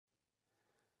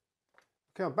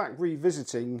Okay, I'm back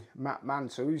revisiting Matt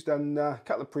Mantle, who's done a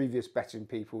couple of previous Betting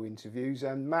People interviews.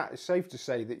 And Matt, it's safe to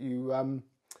say that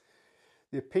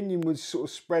the opinion was sort of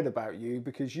spread about you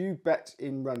because you bet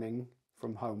in running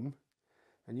from home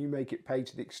and you make it pay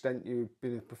to the extent you've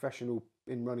been a professional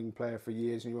in running player for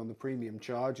years and you're on the premium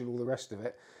charge and all the rest of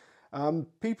it.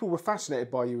 People were fascinated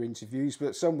by your interviews,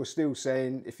 but some were still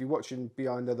saying if you're watching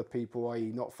behind other people,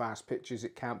 i.e., not fast pictures,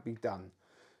 it can't be done.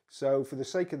 So, for the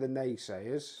sake of the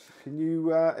naysayers, can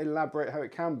you elaborate how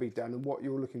it can be done and what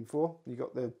you're looking for? You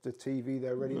got the TV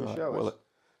there ready to Right. show us. Well,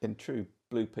 in true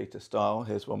Blue Peter style,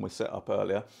 here's one we set up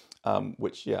earlier,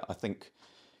 which, yeah, I think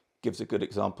gives a good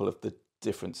example of the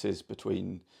differences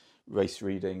between race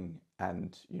reading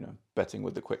and, betting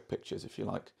with the quick pictures, if you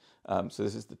like. So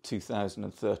this is the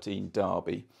 2013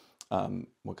 Derby.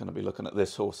 We're going to be looking at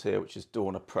this horse here, which is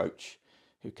Dawn Approach,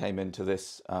 who came into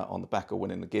this on the back of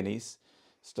winning the Guineas.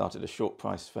 Started a short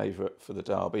price favourite for the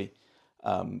Derby.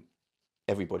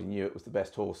 Everybody knew it was the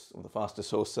best horse, or the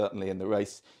fastest horse certainly in the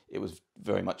race. It was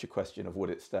very much a question of would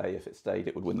it stay. If it stayed,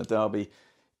 it would win the Derby.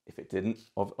 If it didn't,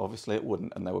 obviously it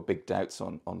wouldn't, and there were big doubts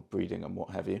on breeding and what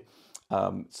have you.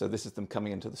 So this is them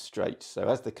coming into the straight. So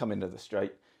as they come into the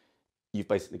straight, you've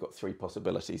basically got three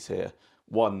possibilities here.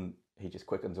 One, he just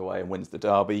quickens away and wins the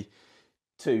Derby.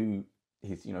 Two,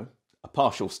 he's, a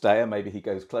partial stayer. Maybe he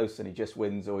goes close and he just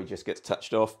wins, or he just gets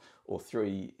touched off. Or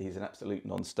three, he's an absolute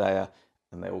non-stayer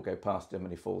and they all go past him and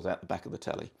he falls out the back of the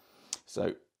telly.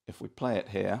 So if we play it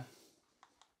here,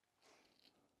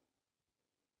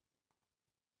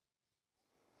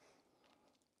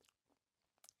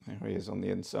 there he is on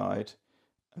the inside,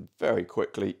 and very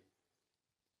quickly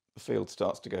the field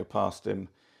starts to go past him,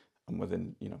 and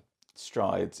within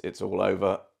strides it's all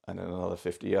over, and in another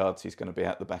 50 yards he's going to be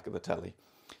at the back of the telly.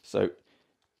 So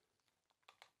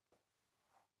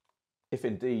if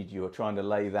indeed you're trying to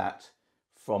lay that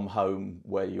from home,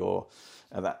 where you're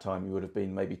at that time you would have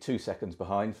been maybe 2 seconds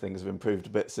behind, things have improved a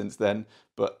bit since then,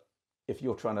 but if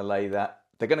you're trying to lay that,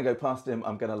 they're going to go past him,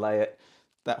 I'm going to lay it,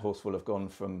 that horse will have gone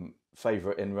from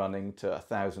favourite in running to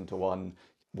 1,000 to 1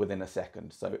 within a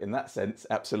second. So in that sense,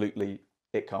 absolutely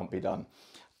it can't be done.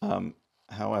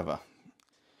 However,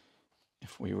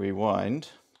 if we rewind,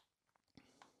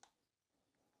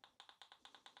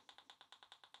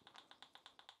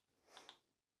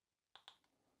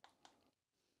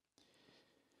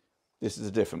 this is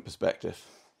a different perspective.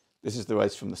 This is the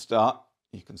race from the start.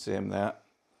 You can see him there,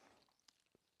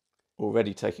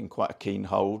 already taking quite a keen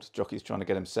hold. Jockey's trying to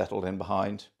get him settled in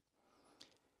behind.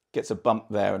 Gets a bump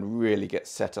there and really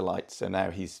gets set alight. So now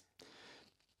he's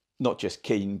not just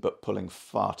keen, but pulling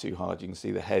far too hard. You can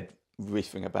see the head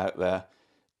reefing about there.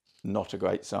 Not a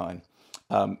great sign.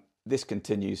 This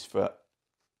continues for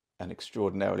an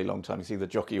extraordinarily long time. You see the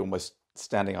jockey almost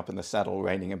standing up in the saddle,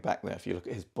 reining him back there. If you look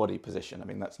at his body position, I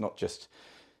mean, that's not just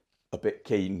a bit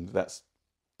keen, that's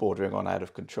bordering on out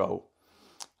of control.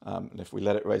 And if we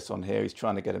let it race on here, he's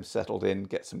trying to get him settled in,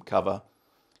 get some cover,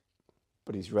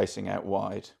 but he's racing out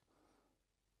wide.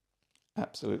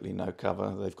 Absolutely no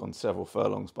cover. They've gone several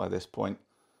furlongs by this point.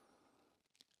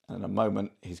 And in a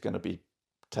moment, he's going to be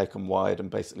taken wide and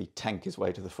basically tank his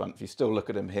way to the front. If you still look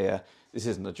at him here, this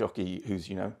isn't a jockey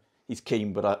who's, he's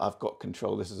keen, but I've got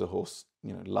control. This is a horse,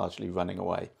 largely running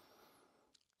away.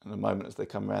 In a moment, as they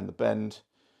come around the bend,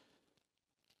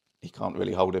 he can't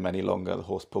really hold him any longer. The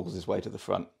horse pulls his way to the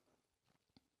front.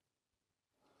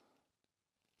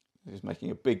 He's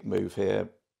making a big move here,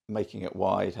 making it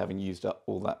wide, having used up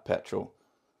all that petrol.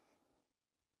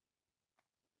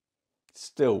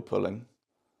 Still pulling.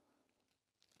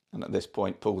 And at this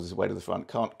point, pulls his way to the front.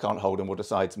 Can't hold him, or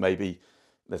decides maybe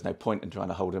there's no point in trying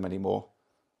to hold him anymore.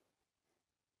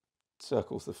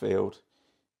 Circles the field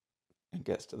and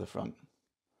gets to the front.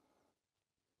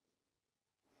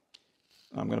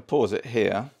 I'm going to pause it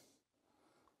here.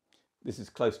 This is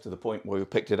close to the point where we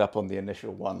picked it up on the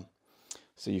initial one.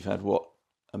 So you've had,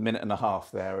 a minute and a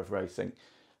half there of racing.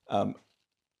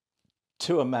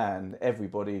 To a man,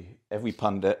 everybody, every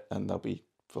pundit, and there'll be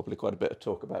probably quite a bit of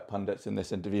talk about pundits in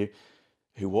this interview,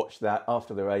 who watched that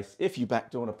after the race. If you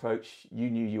backed Dawn Approach, you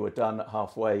knew you were done at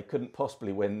halfway, couldn't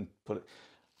possibly win,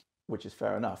 which is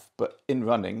fair enough. But in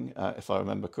running, if I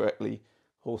remember correctly,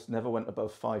 horse never went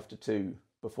above 5-2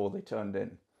 before they turned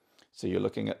in. So you're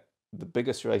looking at the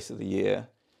biggest race of the year,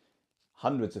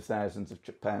 hundreds of thousands of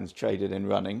pounds traded in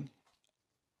running,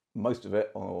 most of it,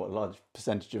 or a large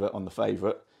percentage of it, on the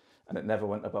favourite, and it never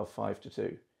went above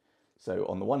 5-2. So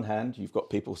on the one hand, you've got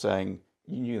people saying,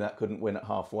 you knew that couldn't win at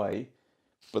halfway,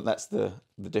 but that's the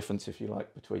difference, if you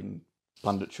like, between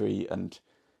punditry and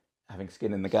having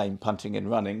skin in the game, punting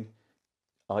and running.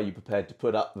 Are you prepared to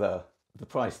put up the the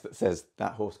price that says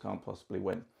that horse can't possibly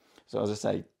win. So as I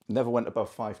say, never went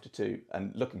above 5-2.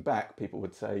 And looking back, people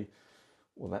would say,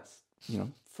 well, that's,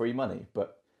 free money.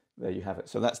 But there you have it.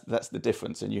 So that's the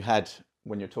difference. And you had,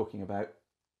 when you're talking about,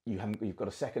 you've got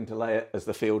a second to lay it as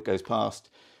the field goes past,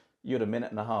 you had a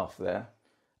minute and a half there.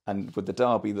 And with the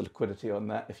Derby, the liquidity on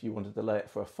that, if you wanted to lay it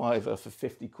for a fiver, for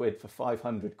 50 quid, for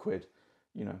 500 quid,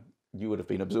 you would have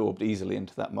been absorbed easily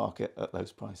into that market at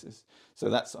those prices. So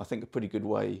that's, I think, a pretty good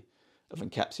way of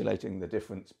encapsulating the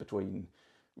difference between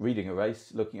reading a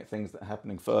race, looking at things that are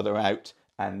happening further out,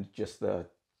 and just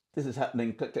this is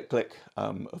happening, click, click, click,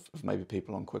 of maybe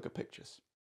people on quicker pictures.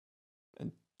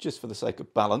 And just for the sake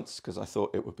of balance, because I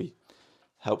thought it would be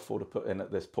helpful to put in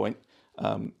at this point,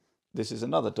 this is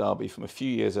another Derby from a few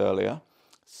years earlier.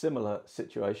 Similar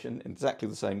situation, exactly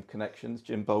the same connections.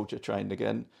 Jim Bolger trained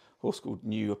again. Horse called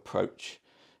New Approach,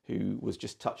 who was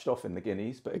just touched off in the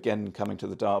Guineas, but again coming to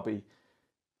the Derby,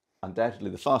 undoubtedly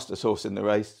the fastest horse in the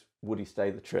race. Would he stay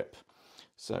the trip?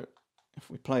 So if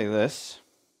we play this,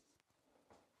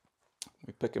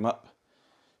 we pick him up.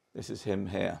 This is him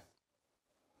here.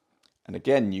 And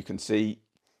again, you can see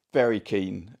very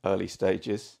keen early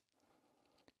stages.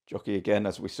 Jockey again,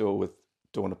 as we saw with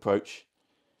Dawn Approach,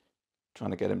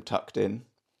 trying to get him tucked in.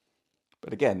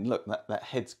 But again, look, that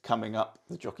head's coming up.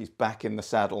 The jockey's back in the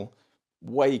saddle,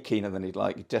 way keener than he'd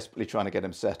like. He's desperately trying to get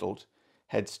him settled.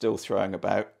 Head still throwing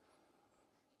about.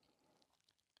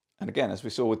 And again, as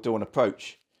we saw with Dawn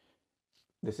Approach,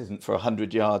 this isn't for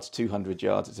 100 yards, 200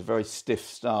 yards. It's a very stiff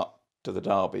start to the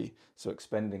Derby. So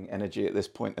expending energy at this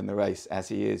point in the race, as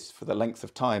he is for the length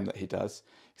of time that he does.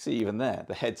 See, even there,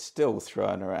 the head's still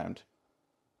throwing around.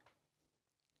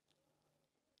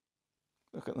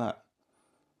 Look at that.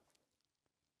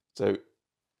 So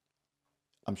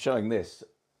I'm showing this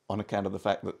on account of the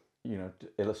fact that, to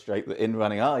illustrate that in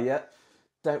running,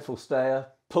 doubtful stayer,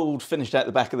 pulled, finished out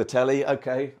the back of the telly.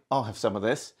 Okay, I'll have some of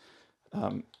this.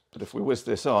 But if we whiz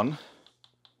this on,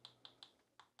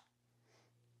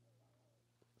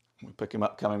 we pick him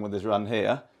up coming with his run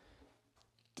here.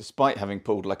 Despite having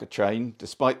pulled like a train,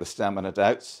 despite the stamina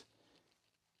doubts,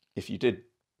 if you did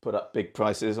put up big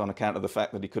prices on account of the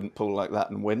fact that he couldn't pull like that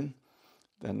and win,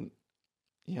 then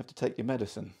you have to take your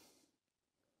medicine.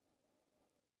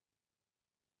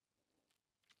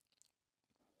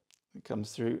 He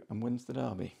comes through and wins the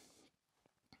Derby.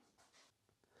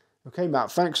 Okay,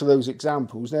 Matt, thanks for those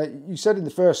examples. Now, you said in the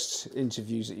first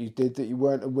interviews that you did that you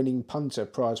weren't a winning punter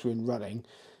prior to in running.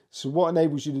 So what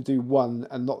enables you to do one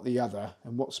and not the other?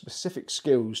 And what specific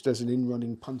skills does an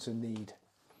in-running punter need?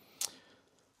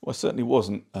 Well, I certainly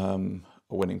wasn't a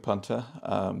winning punter.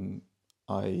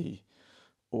 I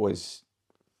always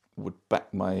would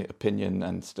back my opinion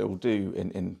and still do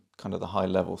in kind of the high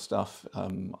level stuff.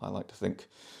 I like to think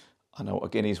I know what a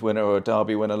Guineas winner or a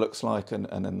Derby winner looks like, and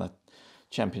in the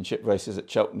championship races at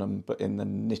Cheltenham, but in the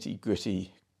nitty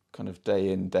gritty kind of day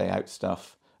in, day out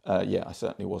stuff, I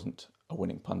certainly wasn't a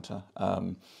winning punter.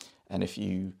 And if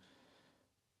you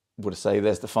were to say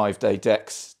there's the 5-day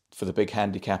decks for the big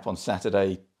handicap on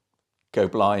Saturday, go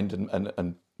blind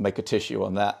and make a tissue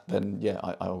on that, then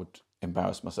I would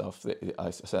embarrass myself. I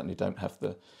certainly don't have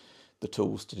the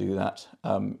tools to do that.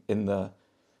 In the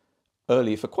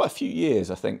early, for quite a few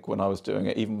years, I think, when I was doing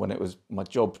it, even when it was my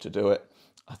job to do it,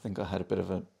 I think I had a bit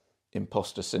of an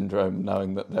imposter syndrome,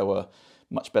 knowing that there were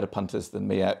much better punters than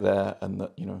me out there, and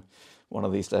that, one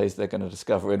of these days they're going to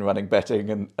discover in running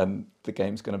betting and the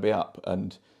game's going to be up.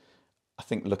 And I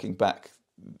think looking back,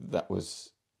 that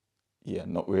was,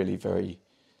 not really very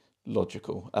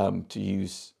logical. To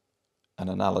use an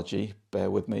analogy, bear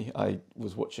with me, I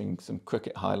was watching some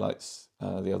cricket highlights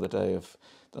the other day of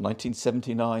the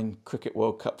 1979 Cricket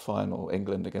World Cup final,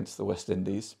 England against the West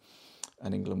Indies.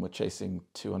 And England were chasing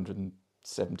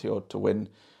 270 odd to win,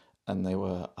 and they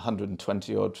were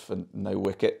 120 odd for no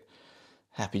wicket.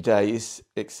 Happy days,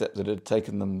 except that it had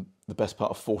taken them the best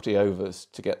part of 40 overs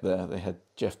to get there. They had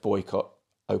Jeff Boycott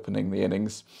opening the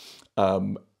innings.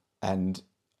 And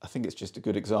I think it's just a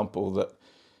good example that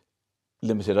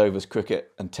limited overs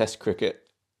cricket and test cricket,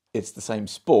 it's the same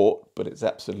sport, but it's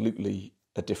absolutely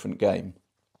a different game.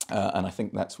 And I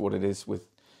think that's what it is with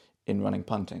in-running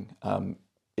punting.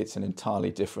 It's an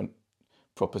entirely different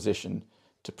proposition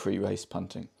to pre-race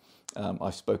punting.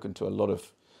 I've spoken to a lot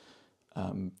of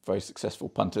very successful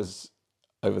punters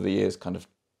over the years, kind of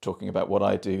talking about what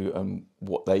I do and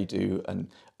what they do, and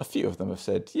a few of them have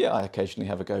said, I occasionally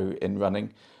have a go in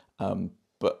running,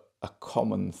 but a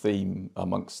common theme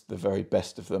amongst the very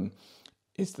best of them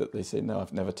is that they say, no,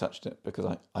 I've never touched it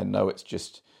because I know it's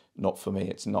just not for me.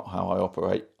 It's not how I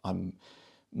operate. I'm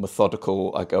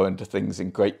methodical. I go into things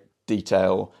in great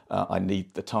detail. I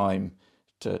need the time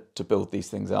to build these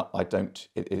things up. I don't.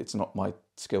 It's not my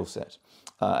skill set,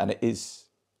 and it is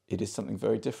something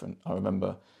very different. I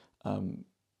remember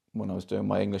when I was doing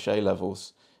my English A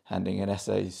levels, handing in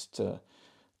essays to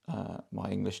my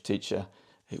English teacher,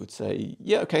 he would say,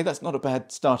 "Yeah, okay, that's not a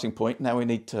bad starting point. Now we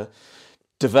need to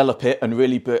develop it and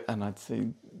really build." And I'd say,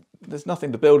 "There's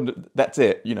nothing to build. That's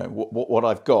it. You know, what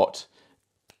I've got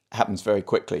happens very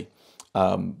quickly.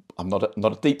 I'm not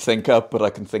a deep thinker, but I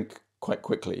can think quite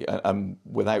quickly,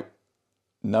 without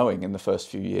knowing in the first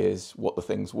few years what the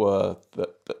things were that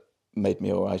made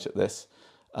me all right at this.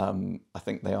 I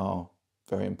think they are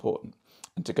very important.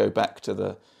 And to go back to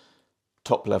the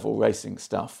top level racing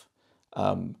stuff,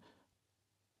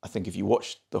 I think if you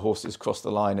watched the horses cross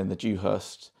the line in the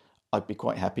Dewhurst, I'd be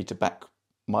quite happy to back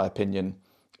my opinion,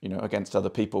 you know, against other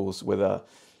people's with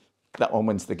that one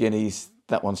wins the Guineas,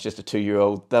 that one's just a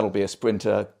 2-year-old, that'll be a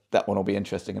sprinter, that one will be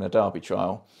interesting in a Derby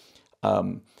trial.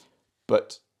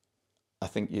 But I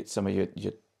think some of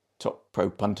your top pro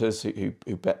punters who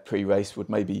bet pre-race would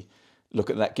maybe look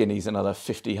at that Guineas another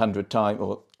 50, 100 times,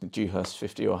 or Dewhurst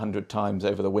 50 or 100 times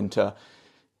over the winter,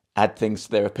 add things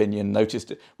to their opinion,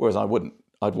 noticed it, whereas I wouldn't.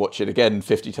 I'd watch it again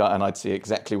 50 times and I'd see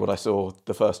exactly what I saw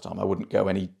the first time. I wouldn't go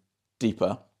any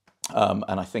deeper. And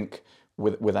I think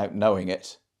without knowing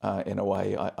it, in a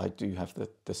way, I do have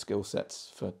the skill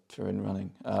sets for in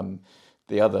running.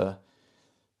 The other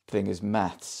thing is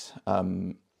maths.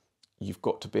 You've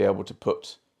got to be able to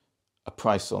put a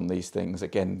price on these things,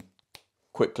 again,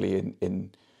 quickly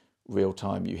in real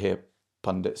time. You hear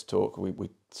pundits talk. We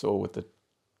saw with the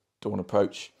Dawn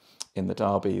Approach in the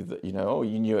Derby that, you know, oh,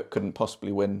 you knew it couldn't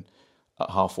possibly win at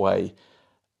halfway.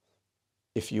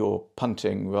 If you're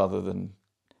punting rather than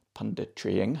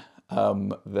punditrying,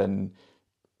 then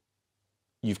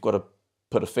you've got to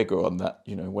put a figure on that.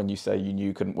 You know, when you say you knew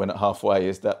you couldn't win at halfway,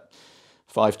 is that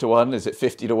 5 to 1? Is it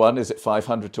 50 to 1? Is it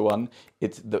 500 to 1?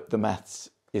 It's the maths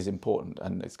is important,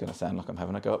 and it's going to sound like I'm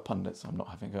having a go at pundits. I'm not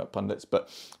having a go at pundits, but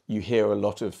you hear a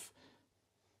lot of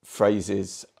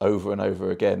phrases over and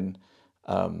over again.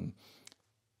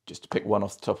 Just to pick one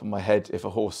off the top of my head, if a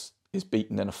horse is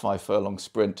beaten in a 5 furlong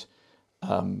sprint,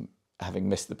 having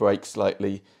missed the break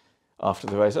slightly after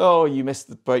the race, oh, you missed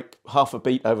the break half a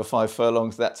beat over 5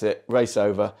 furlongs, that's it, race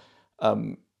over.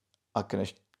 I can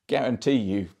guarantee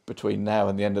you between now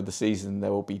and the end of the season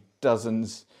there will be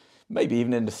dozens, maybe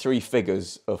even into 3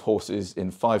 figures of horses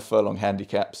in 5 furlong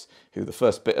handicaps who the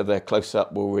first bit of their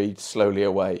close-up will read slowly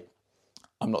away.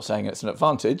 I'm not saying it's an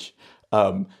advantage,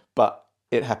 but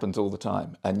it happens all the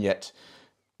time. And yet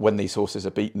when these horses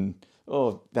are beaten,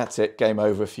 oh, that's it, game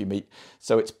over if you meet.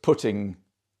 So it's putting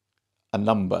a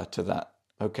number to that.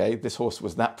 Okay, this horse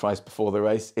was that price before the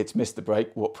race, it's missed the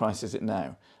break, what price is it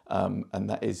now? And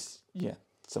that is,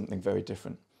 something very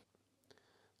different.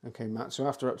 Okay, Matt, so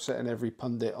after upsetting every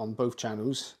pundit on both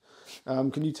channels,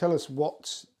 can you tell us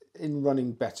what in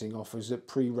running betting offers that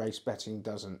pre-race betting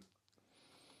doesn't?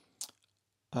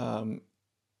 I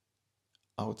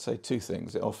would say 2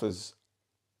 things. It offers,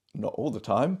 not all the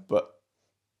time, but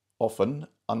often,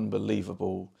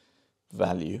 unbelievable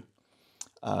value,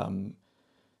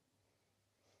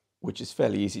 which is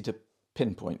fairly easy to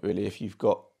pinpoint, really. If you've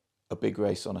got a big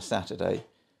race on a Saturday,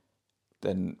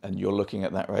 and you're looking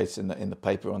at that race in the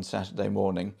paper on Saturday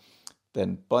morning,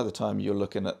 then by the time you're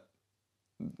looking at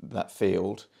that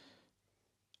field,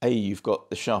 you've got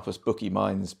the sharpest bookie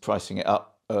minds pricing it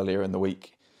up earlier in the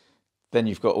week. Then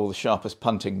you've got all the sharpest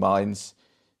punting minds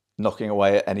knocking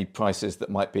away at any prices that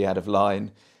might be out of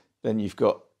line. Then you've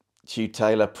got Hugh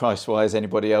Taylor, price-wise,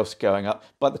 anybody else going up.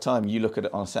 By the time you look at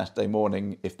it on a Saturday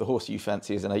morning, if the horse you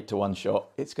fancy is an 8 to 1 shot,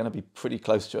 it's going to be pretty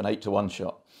close to an 8 to 1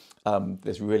 shot.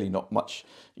 There's really not much,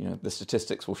 the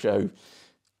statistics will show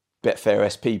Betfair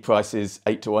SP prices,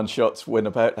 8 to 1 shots win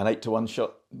about an 8 to 1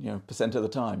 shot, percent of the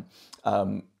time.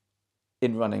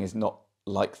 In running is not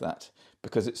like that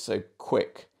because it's so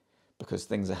quick, because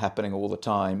things are happening all the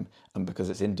time, and because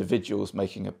it's individuals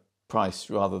making a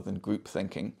price rather than group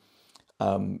thinking.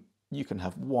 You can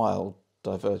have wild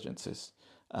divergences.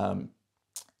 To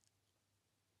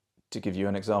give you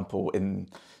an example, in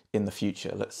the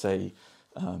future, let's say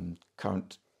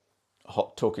current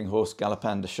hot talking horse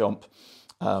Galopin Des Champs,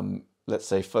 let's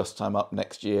say first time up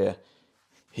next year,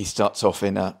 he starts off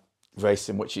in a race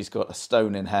in which he's got a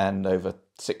stone in hand over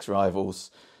 6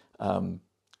 rivals,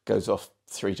 goes off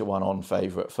 3 to 1 on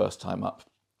favourite first time up.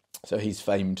 So he's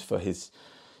famed for his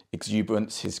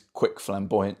exuberance, his quick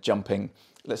flamboyant jumping.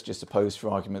 Let's just suppose, for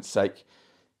argument's sake,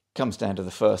 comes down to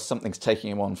the first, something's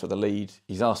taking him on for the lead,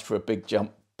 he's asked for a big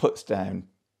jump, puts down,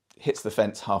 hits the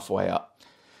fence halfway up,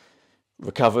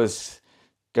 recovers,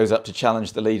 goes up to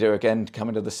challenge the leader again,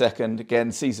 coming to the second,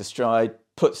 again sees a stride,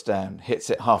 puts down, hits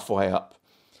it halfway up.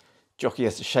 Jockey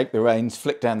has to shake the reins,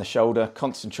 flick down the shoulder,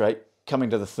 concentrate, coming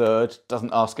to the third,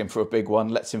 doesn't ask him for a big one,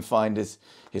 lets him find his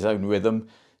own rhythm,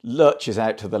 lurches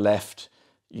out to the left,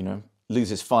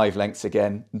 loses 5 lengths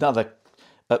again.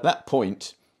 At that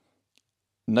point,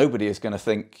 nobody is going to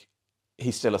think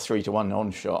he's still a 3-1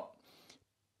 on shot.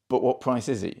 But what price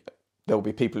is he? There'll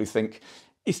be people who think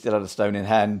he's still at a stone in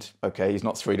hand. Okay, he's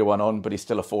not 3-1 on, but he's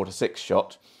still a 4-6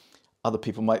 shot. Other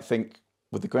people might think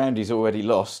with the ground he's already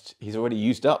lost, he's already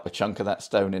used up a chunk of that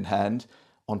stone in hand.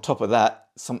 On top of that,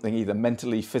 something either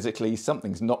mentally, physically,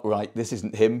 something's not right. This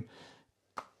isn't him.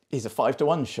 He's a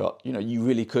 5-1 shot. You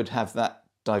really could have that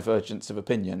divergence of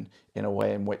opinion in a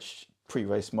way in which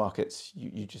pre-race markets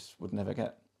you just would never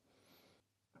get.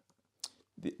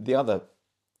 The other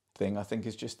thing I think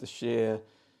is just the sheer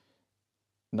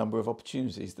number of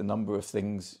opportunities, the number of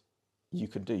things you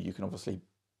can do. You can obviously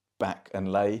back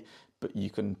and lay, but you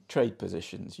can trade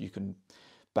positions. You can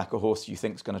back a horse you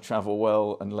think's going to travel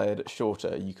well and lay it at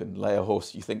shorter. You can lay a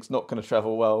horse you think's not going to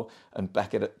travel well and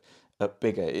back it at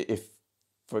bigger. If,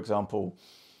 for example,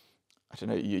 I don't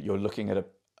know, you're looking at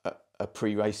a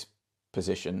pre-race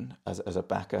position as a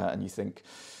backer and you think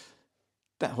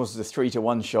that horse is a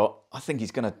 3-1 shot, I think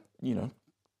he's going to,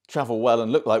 travel well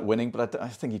and look like winning, but I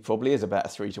think he probably is about a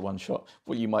 3-1 shot.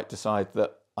 Well, you might decide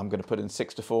that I'm going to put in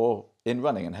 6-4 in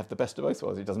running and have the best of both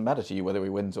worlds. It doesn't matter to you whether he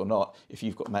wins or not. If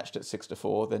you've got matched at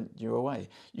 6-4, then you're away.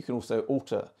 You can also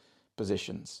alter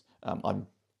positions. I'm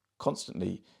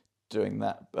constantly doing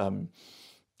that.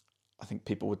 I think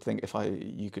people would think if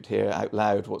you could hear out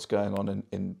loud what's going on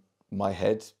in my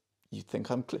head, you'd think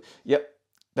I'm clear. Yep,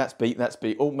 that's beat.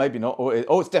 Oh, maybe not.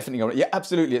 It's definitely on. Yeah,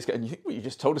 absolutely. It's going. You think, well, you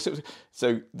just told us it was.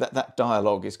 So that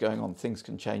dialogue is going on. Things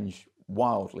can change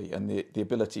wildly, and the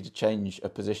ability to change a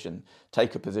position,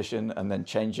 take a position and then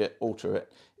change it, alter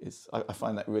it, is I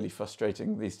find that really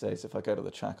frustrating these days. If I go to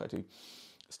the track, I do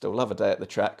still love a day at the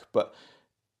track, but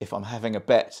if I'm having a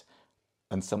bet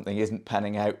and something isn't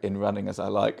panning out in running as I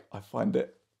like, I find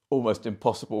it almost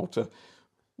impossible to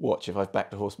watch. If I've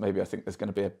backed a horse, maybe I think there's going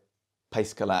to be a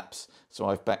pace collapse, so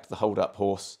I've backed the hold-up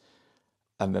horse,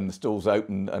 and then the stalls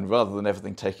open, and rather than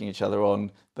everything taking each other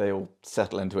on, they all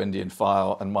settle into Indian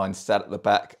file, and mine sat at the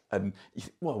back. And you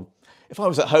think, well, if I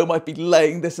was at home, I'd be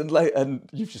laying this and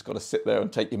you've just got to sit there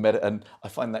and take your medicine. And I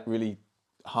find that really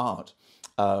hard.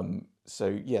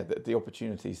 So yeah, the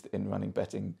opportunities in running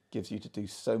betting gives you to do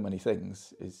so many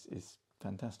things is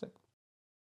fantastic.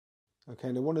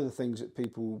 Okay, now one of the things that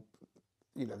people,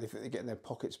 they think they're getting their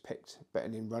pockets picked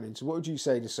betting in running. So what would you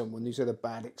say to someone who's had a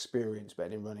bad experience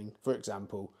betting in running? For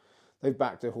example, they've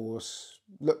backed a horse,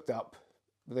 looked up,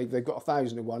 they've got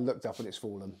 1,000-1, looked up and it's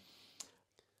fallen.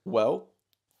 Well,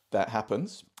 that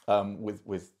happens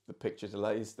with the picture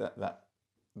delays.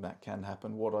 That can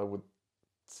happen. What I would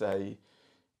say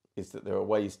is that there are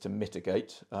ways to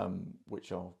mitigate,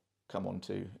 which I'll come on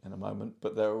to in a moment.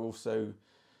 But there are also,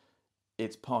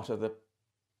 it's part of the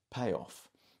payoff.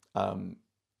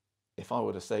 If I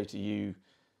were to say to you,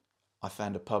 I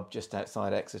found a pub just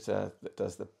outside Exeter that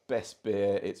does the best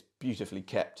beer, it's beautifully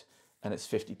kept, and it's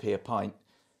 50p a pint,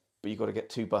 but you've got to get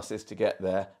 2 buses to get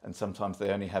there, and sometimes they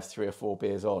only have 3 or 4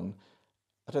 beers on,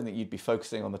 I don't think you'd be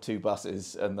focusing on the 2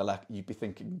 buses and you'd be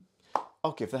thinking,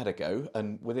 I'll give that a go.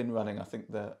 And within running, I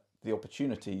think the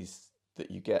opportunities that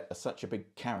you get are such a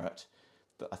big carrot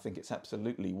that I think it's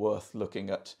absolutely worth looking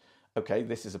at, okay,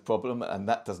 this is a problem and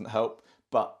that doesn't help,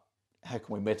 but how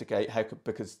can we mitigate?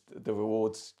 Because the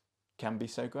rewards can be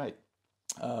so great.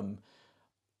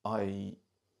 I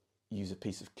use a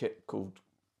piece of kit called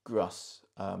Gruss.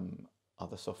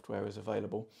 Other software is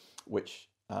available, which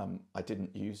I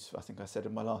didn't use. I think I said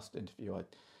in my last interview, I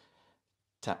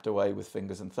tapped away with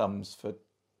fingers and thumbs for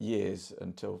years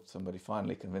until somebody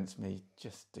finally convinced me,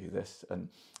 just do this. And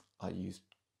I used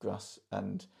Gruss,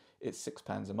 and it's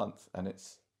 £6 a month, and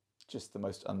it's just the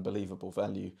most unbelievable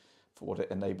value for what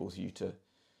it enables you to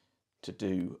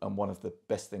do. And one of the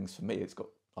best things for me,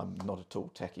 I'm not at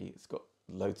all techie, it's got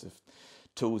loads of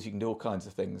tools, you can do all kinds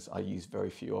of things. I use very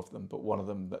few of them, but one of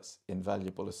them that's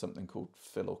invaluable is something called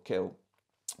fill or kill,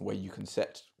 where you can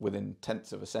set within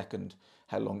tenths of a second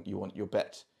how long you want your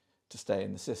bet to stay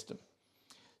in the system.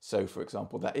 So for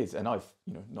example, that is, and I've,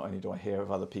 not only do I hear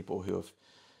of other people who have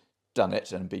done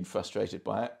it and been frustrated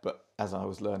by it, but as I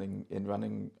was learning in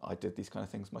running, I did these kind of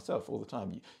things myself all the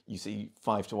time. You see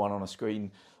 5-1 on a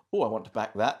screen, oh, I want to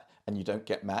back that, and you don't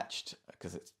get matched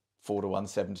because it's 4-1,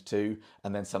 7-2,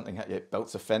 and then something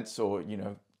belts a fence or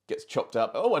gets chopped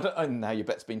up. Oh, and now your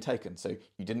bet's been taken. So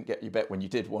you didn't get your bet when you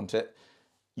did want it.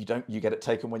 you get it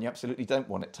taken when you absolutely don't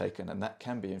want it taken, and that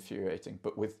can be infuriating.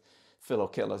 But with fill or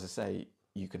kill, as I say,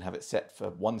 you can have it set for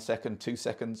 1 second, 2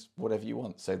 seconds, whatever you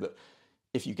want, so that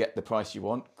if you get the price you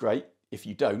want, great. If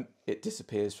you don't, it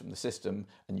disappears from the system,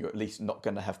 and you're at least not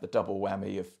going to have the double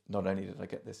whammy of not only did I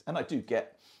get this, and I do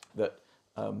get that.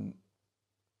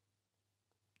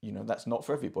 That's not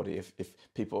for everybody.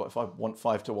 If I want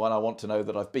 5 to 1, I want to know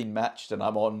that I've been matched and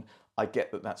I'm on. I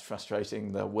get that that's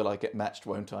frustrating. The will I get matched,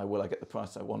 won't I? Will I get the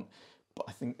price I want? But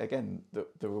I think, again,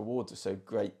 the rewards are so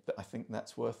great that I think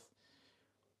that's worth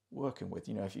working with.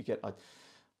 If you get, I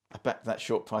backed that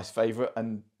short price favourite,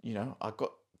 and I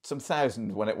got some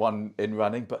thousand when it won in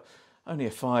running, but only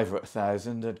a fiver at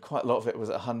 1,000, and quite a lot of it was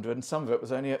at 100, and some of it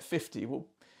was only at 50. Well,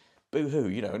 boo-hoo,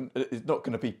 and it's not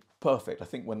going to be perfect. I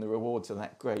think when the rewards are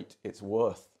that great, it's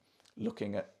worth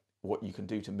looking at what you can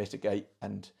do to mitigate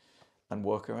and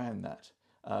work around that.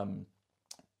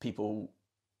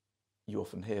 You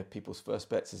often hear people's first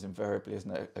bets is invariably,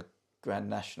 isn't it, a Grand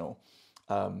National.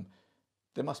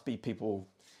 There must be people,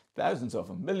 thousands of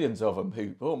them, millions of them,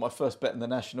 who, my first bet in the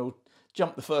National,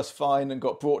 jumped the first fine and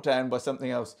got brought down by something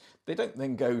else. They don't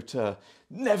then go to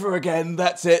never again,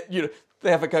 that's it. They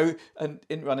have a go, and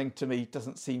in running, to me,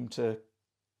 doesn't seem to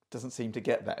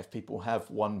get that. If people have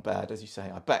one bad, as you say,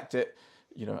 I backed it,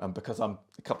 and because I'm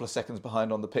a couple of seconds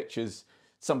behind on the pictures,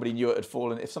 somebody knew it had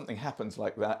fallen. If something happens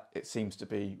like that, it seems to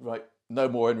be right, no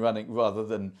more in running, rather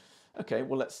than, okay,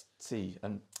 well, let's see.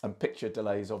 And picture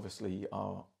delays obviously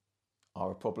are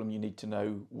a problem. You need to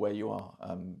know where you are.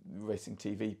 Racing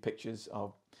TV pictures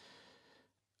are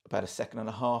about 1.5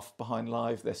 seconds behind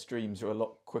live. Their streams are a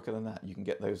lot quicker than that. You can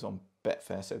get those on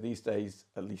Betfair. So these days,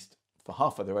 at least for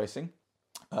half of the racing,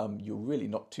 you're really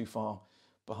not too far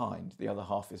behind. The other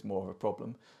half is more of a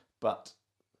problem, but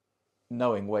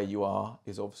knowing where you are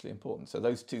is obviously important. So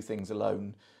those two things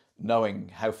alone, knowing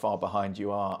how far behind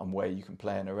you are and where you can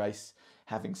play in a race,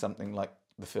 having something like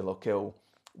the fill or kill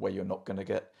where you're not going to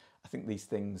get, I think these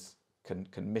things can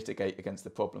mitigate against the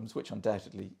problems, which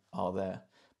undoubtedly are there.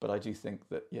 But I do think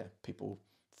that, people,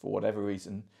 for whatever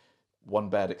reason, one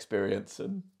bad experience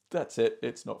and that's it,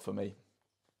 it's not for me.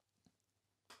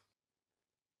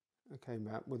 Okay,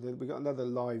 Matt, well, we got another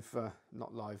live,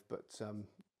 not live, but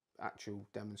actual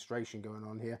demonstration going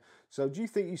on here. So do you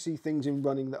think you see things in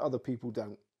running that other people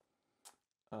don't?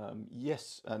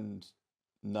 Yes and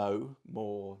no,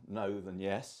 more no than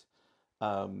yes.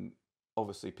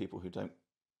 Obviously, people who don't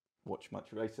watch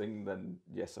much racing, then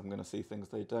yes, I'm going to see things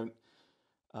they don't.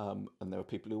 And there are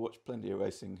people who watch plenty of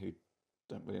racing who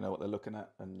don't really know what they're looking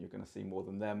at, and you're going to see more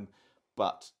than them.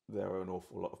 But there are an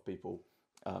awful lot of people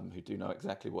who do know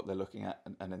exactly what they're looking at,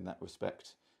 and in that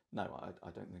respect, no, I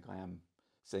don't think I am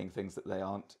seeing things that they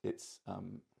aren't. It's,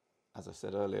 as I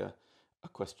said earlier, a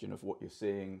question of what you're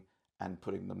seeing and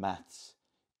putting the maths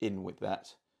in with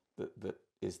that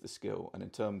is the skill. And in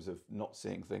terms of not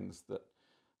seeing things that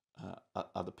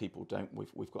other people don't,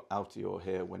 we've got Altior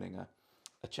here winning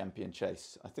a champion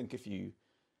chase. I think if you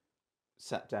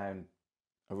sat down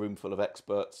a room full of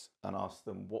experts and asked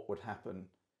them what would happen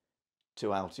to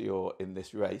Altior in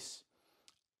this race,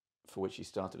 for which he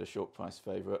started a short price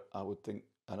favourite, I would think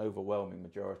an overwhelming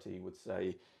majority would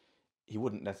say he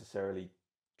wouldn't necessarily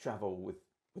travel with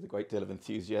a great deal of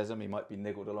enthusiasm. He might be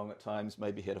niggled along at times,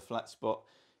 maybe hit a flat spot.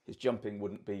 His jumping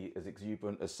wouldn't be as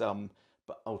exuberant as some,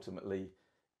 but ultimately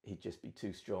he'd just be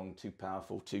too strong, too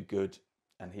powerful, too good,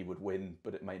 and he would win,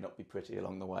 but it may not be pretty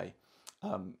along the way.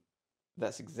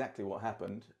 That's exactly what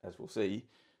happened, as we'll see,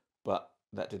 but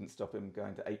that didn't stop him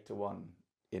going to 8 to 1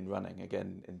 in running,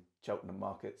 again in Cheltenham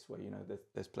markets where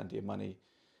there's plenty of money,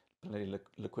 plenty of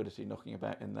liquidity knocking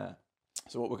about in there.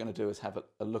 So what we're going to do is have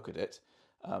a look at it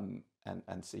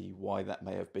and see why that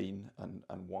may have been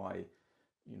and why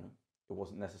it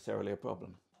wasn't necessarily a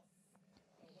problem.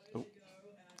 Oh,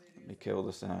 let me kill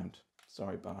the sound.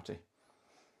 Sorry, Barty.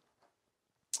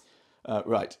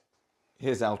 Right,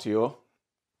 here's Altior,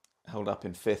 held up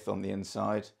in 5th on the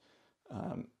inside.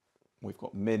 We've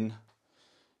got Min,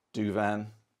 Douvan.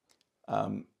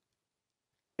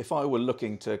 If I were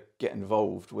looking to get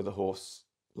involved with a horse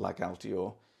like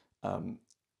Altior,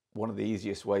 one of the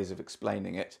easiest ways of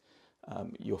explaining it,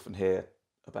 you often hear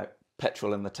about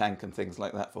petrol in the tank and things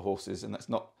like that for horses, and that's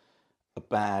not a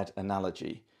bad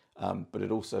analogy, but it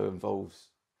also involves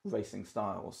racing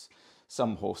styles.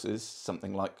 Some horses,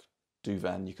 something like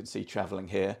Douvan, you can see travelling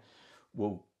here,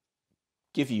 will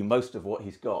give you most of what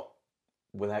he's got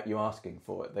without you asking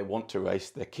for it. They want to race,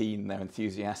 they're keen, they're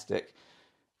enthusiastic.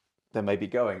 They may be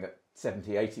going at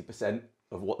 70, 80%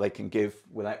 of what they can give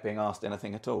without being asked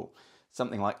anything at all.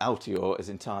 Something like Altior is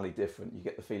entirely different. You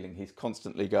get the feeling he's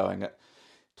constantly going at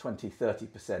 20,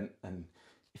 30% and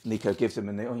if Nico gives him,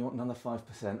 and they, oh, you want another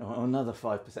 5% or another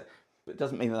 5%, but it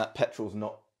doesn't mean that petrol's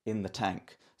not in the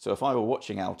tank. So if I were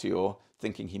watching Altior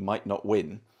thinking he might not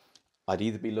win, I'd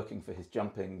either be looking for his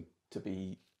jumping to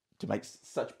make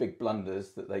such big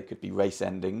blunders that they could be race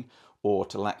ending, or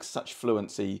to lack such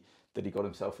fluency that he got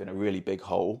himself in a really big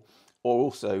hole. Or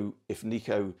also, if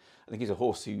Nico, I think he's a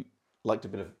horse who liked a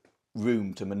bit of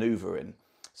room to manoeuvre in.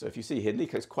 So if you see here,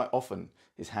 Nico's quite often,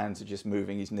 his hands are just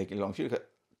moving, he's niggling along. If you look at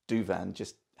Douvan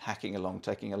just hacking along,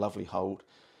 taking a lovely hold.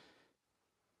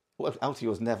 Well,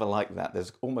 Altior's never like that.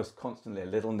 There's almost constantly a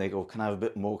little niggle. Can I have a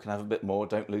bit more? Can I have a bit more?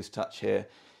 Don't lose touch here.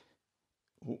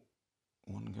 Ooh,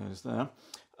 one goes there.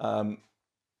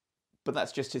 But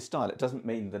that's just his style. It doesn't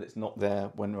mean that it's not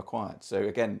there when required. So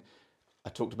again, I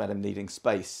talked about him needing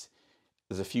space.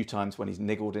 There's a few times when he's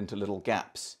niggled into little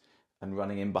gaps and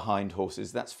running in behind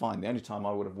horses. That's fine. The only time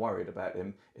I would have worried about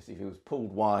him is if he was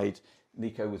pulled wide,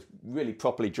 Nico was really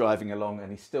properly driving along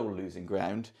and he's still losing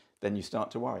ground, then you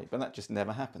start to worry. But that just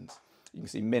never happens. You can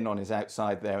see Min on his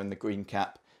outside there in the green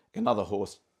cap, another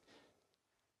horse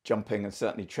jumping and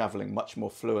certainly travelling much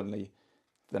more fluently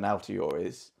than Altior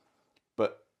is.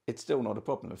 But it's still not a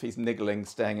problem. If he's niggling,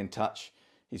 staying in touch,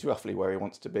 he's roughly where he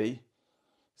wants to be.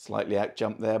 Slightly out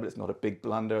jump there, but it's not a big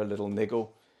blunder, a little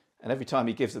niggle. And every time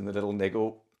he gives him the little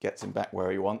niggle, gets him back where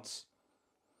he wants.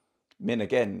 Min,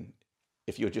 again,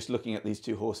 if you're just looking at these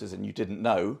two horses and you didn't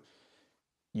know,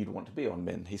 you'd want to be on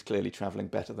Min. He's clearly travelling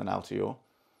better than Altior.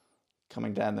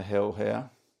 Coming down the hill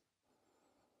here.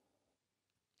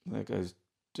 There goes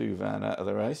Douvan out of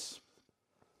the race.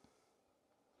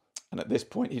 And at this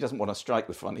point, he doesn't want to strike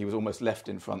the front. He was almost left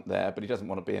in front there, but he doesn't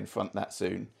want to be in front that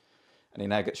soon. And he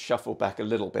now gets shuffled back a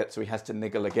little bit, so he has to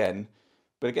niggle again.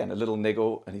 But again, a little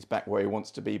niggle, and he's back where he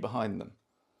wants to be behind them.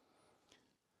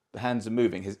 The hands are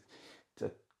moving.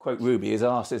 To quote Ruby, his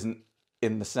arse isn't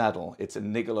in the saddle. It's a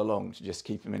niggle along to just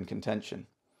keep him in contention.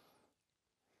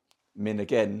 Min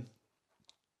again,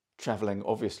 travelling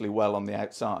obviously well on the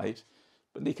outside,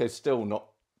 but Nico's still not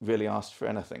really asked for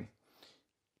anything.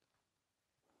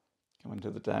 Coming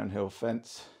to the downhill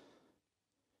fence.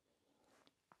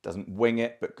 Doesn't wing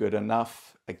it, but good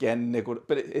enough. Again, niggled,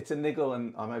 but it's a niggle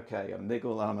and I'm okay. I'm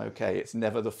niggle and I'm okay. It's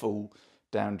never the full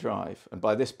down drive. And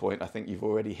by this point, I think you've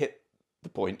already hit the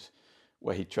point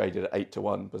where he traded at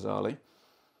 8-1, bizarrely.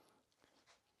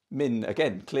 Min,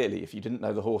 again, clearly, if you didn't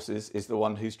know the horses, is the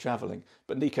one who's travelling.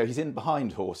 But Nico, he's in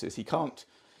behind horses. He can't,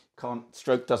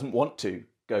 Stroke doesn't want to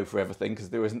go for everything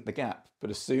because there isn't the gap. But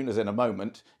as soon as in a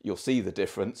moment, you'll see the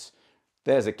difference.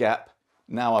 There's a gap.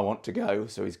 Now I want to go.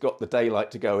 So he's got the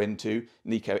daylight to go into.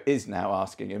 Nico is now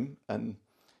asking him, and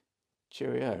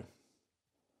cheerio.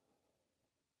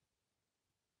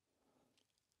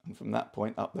 And from that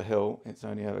point up the hill, it's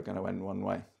only ever going to end one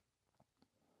way.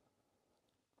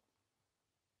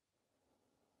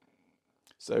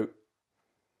 So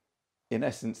in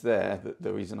essence there,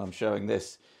 the reason I'm showing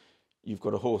this, you've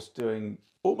got a horse doing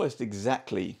almost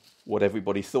exactly what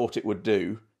everybody thought it would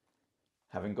do,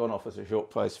 having gone off as a short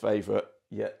price favourite,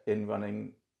 yet in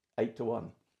running 8-1.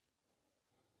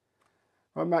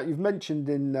 Right, Matt, you've mentioned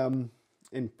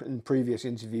in previous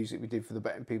interviews that we did for the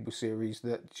Betting People series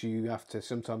that you have to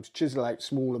sometimes chisel out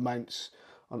small amounts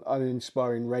on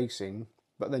uninspiring racing,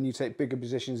 but then you take bigger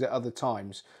positions at other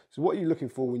times. So what are you looking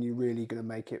for when you're really going to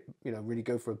make it, really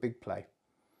go for a big play?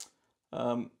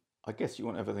 I guess you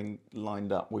want everything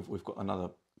lined up. We've got another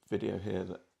video here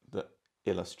that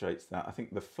illustrates that. I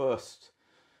think the first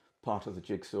part of the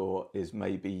jigsaw is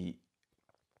maybe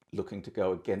looking to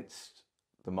go against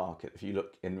the market. If you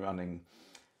look in running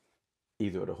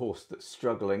either at a horse that's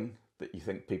struggling, that you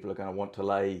think people are going to want to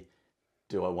lay,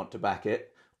 do I want to back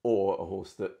it? Or a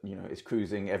horse that is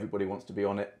cruising, everybody wants to be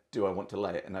on it, do I want to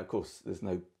lay it? And of course, there's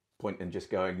no point in just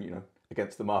going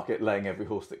against the market, laying every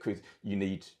horse that cruises. You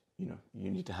need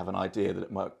to have an idea that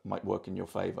it might work in your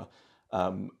favour.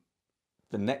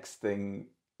 The next thing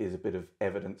is a bit of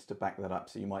evidence to back that up.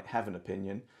 So you might have an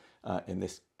opinion. In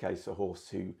this case, a horse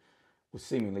who was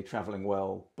seemingly travelling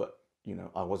well, but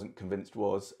I wasn't convinced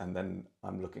was, and then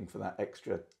I'm looking for that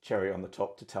extra cherry on the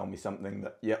top to tell me something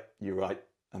that, yep, you're right,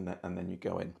 and then you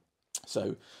go in.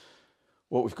 So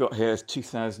what we've got here is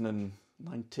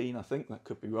 2019, I think, that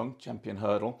could be wrong, Champion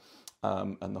Hurdle,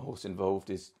 and the horse involved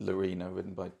is Lorena,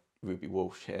 ridden by Ruby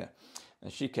Walsh here.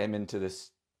 And she came into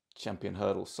this Champion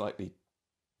Hurdle slightly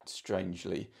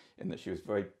strangely in that she was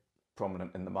very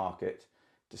prominent in the market,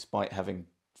 despite having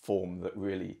form that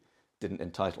really didn't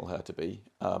entitle her to be.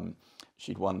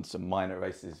 She'd won some minor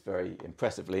races very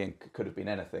impressively and could have been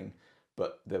anything,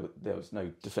 but there was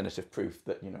no definitive proof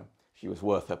that she was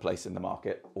worth her place in the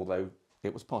market, although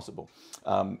it was possible.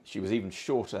 She was even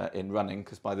shorter in running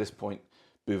because by this point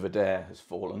Bouvedere has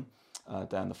fallen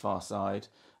down the far side.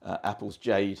 Apple's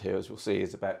Jade here, as we'll see,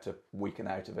 is about to weaken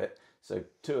out of it. So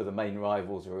two of the main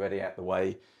rivals are already out the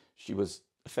way. She was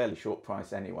a fairly short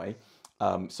price anyway.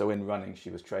 So in running, she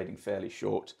was trading fairly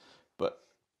short. But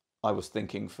I was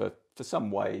thinking for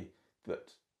some way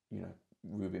that,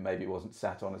 Ruby maybe wasn't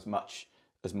sat on as much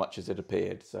as it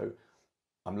appeared. So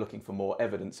I'm looking for more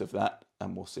evidence of that,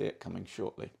 and we'll see it coming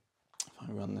shortly. If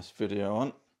I run this video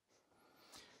on.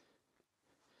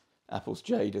 Apple's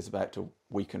Jade is about to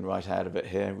weaken right out of it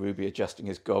here. Ruby adjusting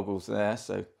his goggles there,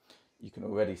 so you can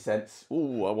already sense, I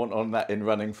want on that in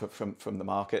running from the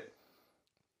market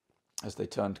as they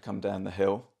turn to come down the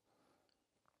hill.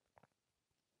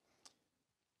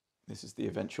 This is the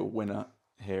eventual winner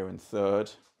here in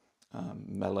third.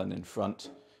 Melon in front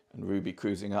and Ruby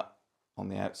cruising up on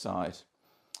the outside.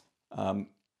 I'll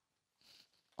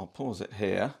pause it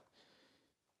here.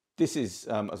 This is,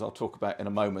 as I'll talk about in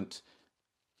a moment,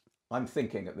 I'm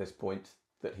thinking at this point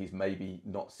that he's maybe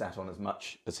not sat on as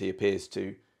much as he appears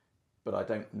to, but I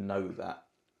don't know that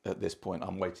at this point.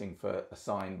 I'm waiting for a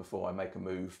sign before I make a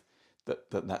move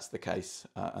that's the case,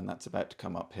 and that's about to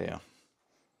come up here.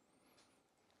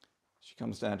 She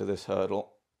comes down to this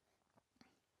hurdle.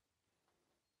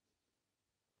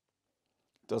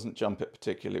 Doesn't jump it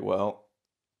particularly well.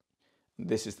 And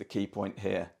this is the key point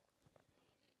here.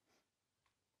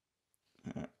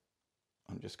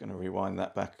 I'm just going to rewind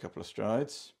that back a couple of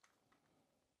strides.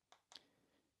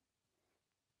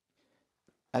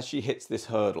 As she hits this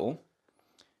hurdle,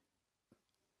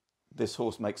 this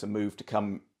horse makes a move to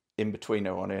come in between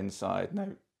her on her inside. Now,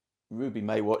 Ruby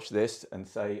may watch this and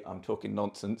say I'm talking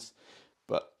nonsense,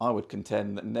 but I would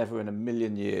contend that never in a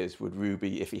million years would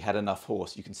Ruby, if he had enough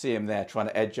horse, you can see him there trying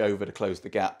to edge over to close the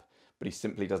gap, but he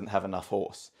simply doesn't have enough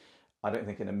horse. I don't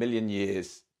think in a million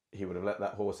years he would have let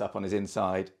that horse up on his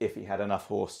inside if he had enough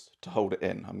horse to hold it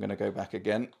in. I'm going to go back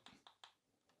again.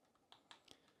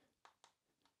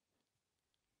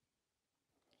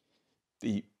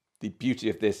 The beauty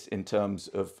of this in terms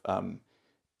of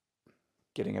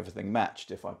getting everything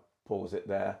matched, if I pause it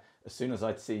there, as soon as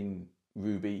I'd seen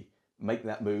Ruby make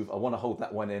that move, I want to hold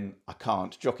that one in, I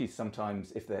can't. Jockeys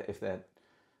sometimes, if they're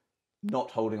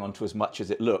not holding on to as much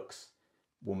as it looks,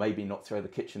 will maybe not throw the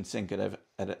kitchen sink at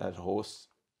a horse,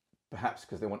 perhaps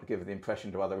because they want to give the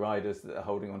impression to other riders that they're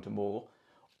holding on to more.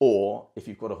 Or if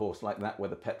you've got a horse like that where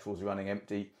the petrol's running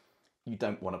empty, you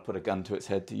don't want to put a gun to its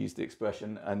head, to use the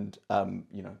expression, and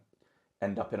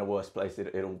end up in a worse place.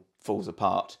 It all falls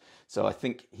apart. So I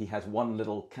think he has one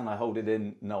little, can I hold it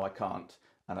in? No, I can't.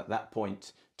 And at that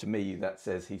point, to me, that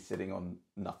says he's sitting on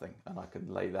nothing. And I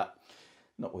can lay that,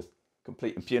 not with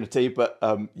complete impunity, but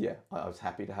yeah, I was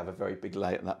happy to have a very big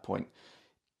lay at that point.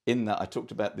 In that, I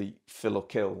talked about the fill or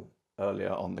kill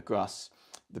earlier on the grass.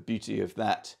 The beauty of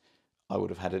that, I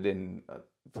would have had it in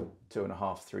for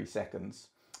 2.5, 3 seconds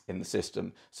in the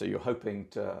system. So you're hoping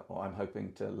to, or I'm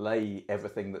hoping to lay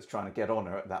everything that's trying to get on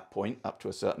her at that point up to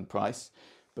a certain price,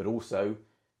 but also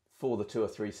for the 2 or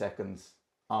 3 seconds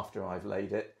after I've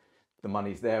laid it, the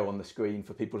money's there on the screen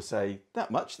for people to say,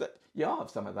 that much? That, yeah, I'll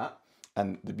have some of that.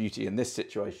 And the beauty in this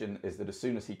situation is that as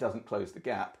soon as he doesn't close the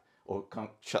gap or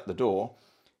can't shut the door,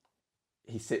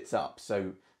 he sits up.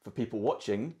 So for people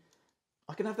watching,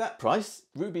 I can have that price.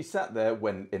 Ruby sat there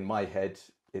when in my head,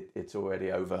 it's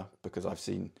already over because I've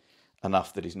seen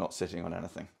enough that he's not sitting on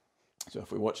anything. So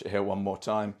if we watch it here one more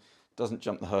time, doesn't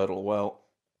jump the hurdle well.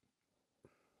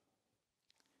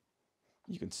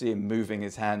 You can see him moving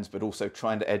his hands, but also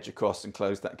trying to edge across and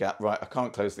close that gap. Right, I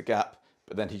can't close the gap,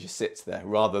 but then he just sits there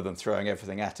rather than throwing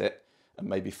everything at it and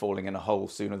maybe falling in a hole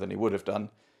sooner than he would have done.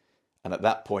 And at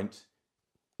that point,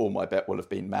 all my bet will have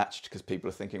been matched because people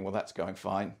are thinking, well, that's going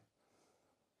fine.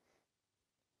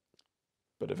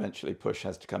 But eventually push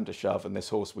has to come to shove, and this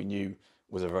horse we knew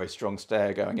was a very strong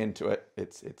stayer going into it.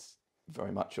 It's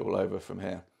very much all over from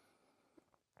here.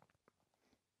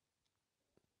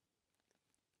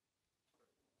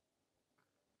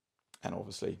 And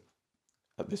obviously,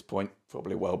 at this point,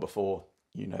 probably well before,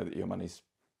 you know that your money's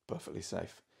perfectly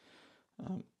safe.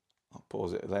 I'll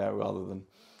pause it there rather than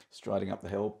striding up the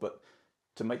hill. But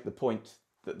to make the point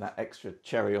that that extra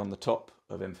cherry on the top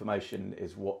of information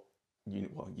is what you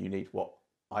need, what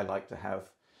I like to have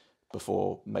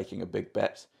before making a big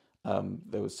bet.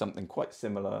 There was something quite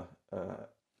similar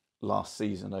last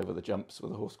season over the jumps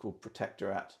with a horse called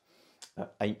Protector at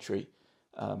Aintree,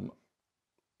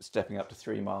 stepping up to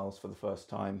 3 miles for the first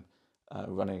time,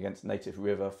 running against Native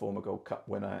River, former Gold Cup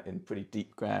winner in pretty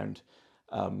deep ground,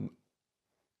 and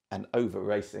over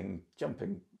racing,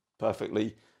 jumping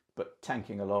perfectly, but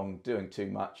tanking along, doing too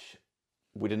much.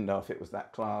 We didn't know if it was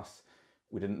that class.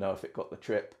 We didn't know if it got the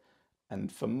trip.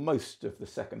 And for most of the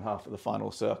second half of the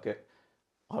final circuit,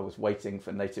 I was waiting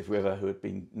for Native River, who had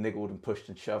been niggled and pushed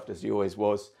and shoved as he always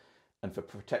was, and for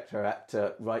Protectorat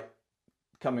to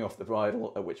coming off the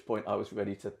bridle, at which point I was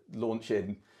ready to launch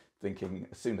in, thinking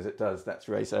as soon as it does, that's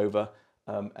race over.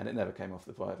 And it never came off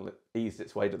the bridle. It eased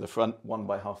its way to the front, won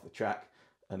by half the track,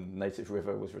 and Native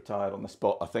River was retired on the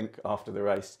spot, I think, after the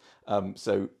race.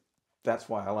 So that's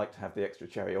why I like to have the extra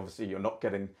cherry. Obviously, you're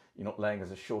not laying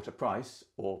as a shorter price,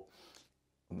 or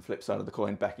on the flip side of the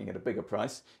coin, backing at a bigger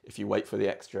price if you wait for the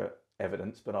extra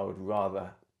evidence. But I would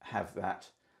rather have that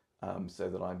so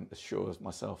that I'm as sure of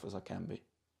myself as I can be.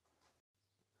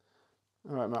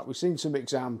 All right, Matt, we've seen some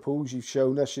examples. You've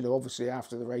shown us, obviously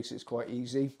after the race it's quite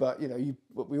easy, but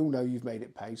we all know you've made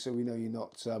it pay, so we know you're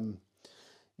not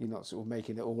sort of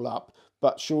making it all up.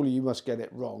 But surely you must get it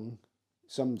wrong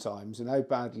sometimes. And how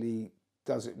badly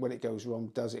does it, when it goes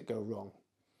wrong, does it go wrong?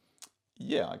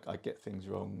 Yeah, I get things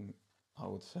wrong, I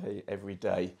would say, every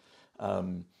day.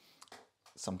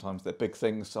 Sometimes they're big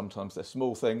things, sometimes they're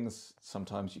small things,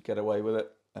 sometimes you get away with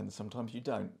it, and sometimes you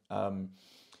don't.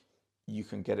 You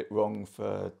can get it wrong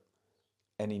for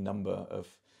any number of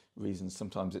reasons.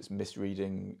 Sometimes it's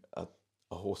misreading a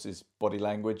horse's body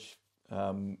language.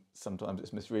 Sometimes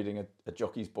it's misreading a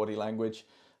jockey's body language.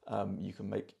 You can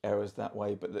make errors that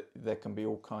way, but there can be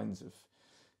all kinds of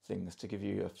things. To give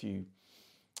you a few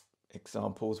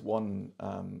examples, one,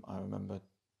 I remember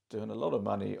doing a lot of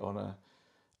money on a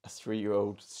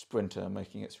 3-year-old sprinter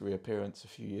making its reappearance a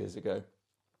few years ago,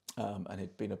 and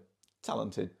he'd been a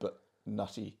talented but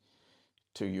nutty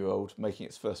 2-year-old making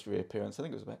its first reappearance. I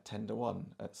think it was about 10-1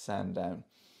 at Sandown.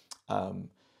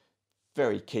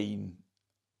 Very keen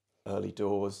early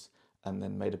doors, and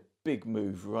then made a big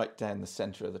move right down the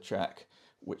centre of the track,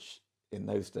 which in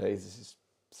those days, this is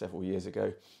several years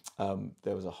ago,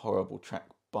 there was a horrible track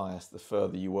bias. The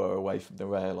further you were away from the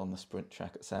rail on the sprint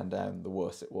track at Sandown, the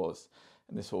worse it was.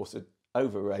 And this horse had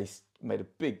over-raced, made a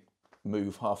big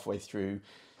move halfway through,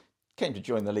 came to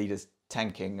join the leaders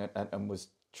tanking, and was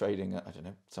trading at, I don't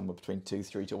know, somewhere between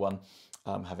 2-3 to 1,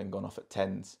 having gone off at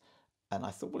 10s. And I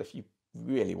thought, well, if you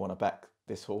really want to back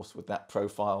this horse with that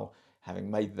profile,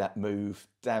 having made that move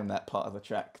down that part of the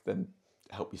track, then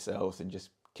help yourselves, and just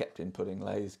kept inputting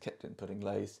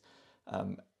lays.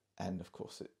 And of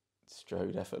course it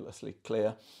strode effortlessly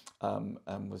clear,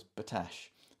 and was Batash.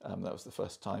 That was the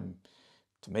first time,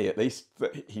 to me at least,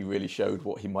 that he really showed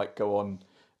what he might go on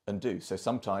and do. So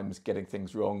sometimes getting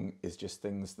things wrong is just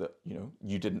things that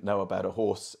you didn't know about a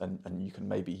horse, and you can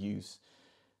maybe use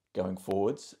going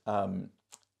forwards.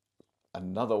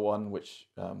 Another one, which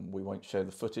we won't show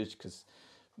the footage because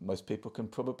most people can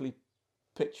probably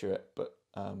picture it, but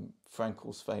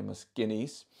Frankel's famous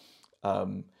Guineas.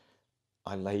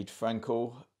 I laid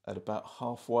Frankel at about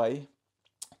halfway,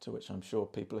 to which I'm sure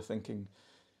people are thinking,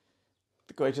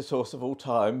 the greatest horse of all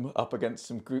time up against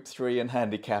some Group 3 and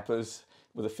handicappers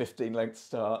with a 15-length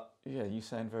start. Yeah, you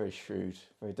sound very shrewd,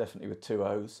 very definitely with 2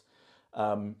 O's.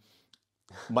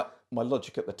 My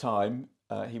logic at the time,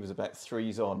 he was about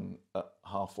 3s on at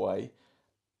halfway,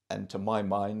 and to my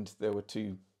mind there were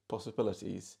 2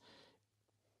 possibilities.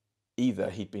 Either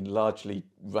he'd been largely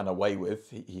run away with,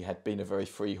 he had been a very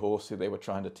free horse who they were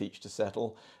trying to teach to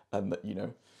settle, and that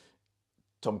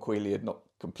Tom Queally had not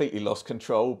completely lost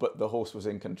control, but the horse was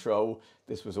in control.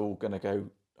 This was all going to go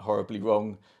horribly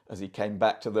wrong as he came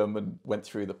back to them and went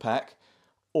through the pack,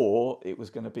 or it was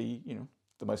going to be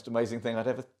the most amazing thing I'd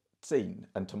ever seen.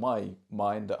 And to my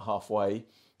mind, at halfway,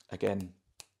 again,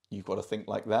 you've got to think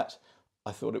like that,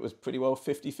 I thought it was pretty well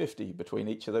 50-50 between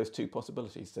each of those 2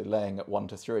 possibilities. So laying at 1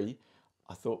 to 3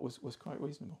 I thought was quite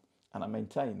reasonable, and I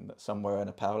maintain that somewhere in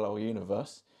a parallel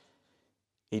universe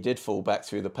he did fall back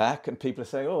through the pack, and people are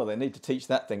saying, oh, they need to teach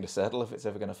that thing to settle if it's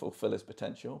ever going to fulfill its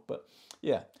potential. But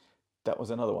yeah, that was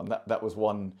another one. That was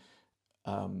one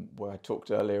where I talked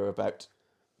earlier about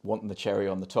wanting the cherry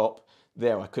on the top.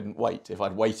 There, I couldn't wait. If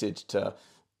I'd waited to,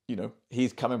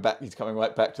 he's coming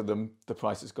right back to them, the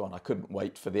price is gone. I couldn't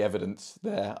wait for the evidence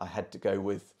there. I had to go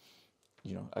with,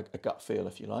 a gut feel,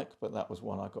 if you like. But that was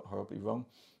one I got horribly wrong.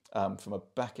 From a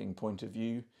backing point of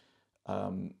view,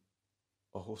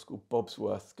 a horse called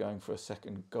Bobsworth going for a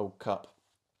second Gold Cup.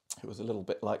 It was a little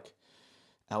bit like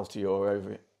Altior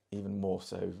over it, even more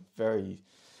so. Very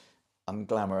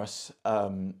unglamorous.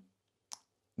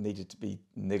 Needed to be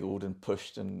niggled and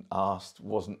pushed and asked.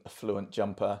 Wasn't a fluent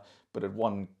jumper, but had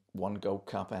won 1 Gold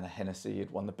Cup and a Hennessy.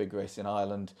 Had won the big race in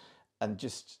Ireland, and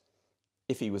just,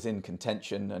 if he was in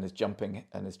contention and his jumping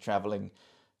and his travelling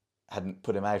hadn't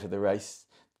put him out of the race,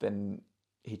 then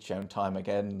he'd shown time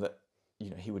again that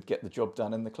he would get the job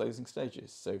done in the closing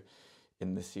stages. So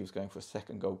in this, he was going for a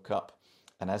second Gold Cup,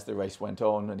 And as the race went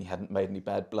on and he hadn't made any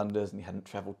bad blunders and he hadn't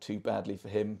travelled too badly for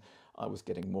him, I was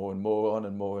getting more and more on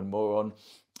and more and more on.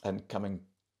 And coming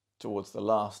towards the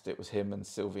last, it was him and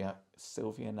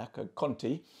Silvianaco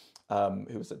Conti,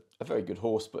 who was a very good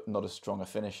horse, but not as strong a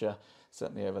finisher,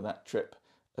 certainly over that trip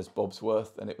as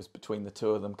Bobsworth. And it was between the two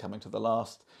of them coming to the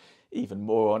last, even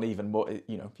more on, even more,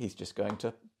 you know, he's just going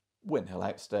to win. He'll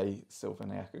outstay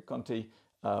Silvianaco Conti.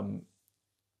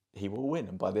 He will win.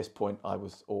 And by this point, I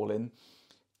was all in.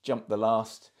 Jumped the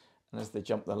last, and as they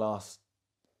jumped the last,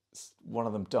 one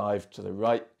of them dived to the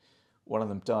right, one of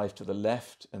them dived to the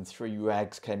left, and 3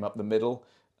 rags came up the middle,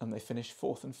 and they finished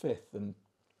 4th and 5th. And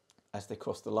as they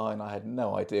crossed the line, I had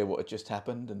no idea what had just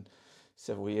happened. And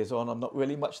several years on, I'm not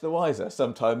really much the wiser.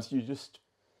 Sometimes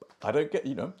I don't get,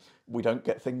 we don't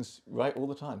get things right all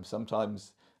the time.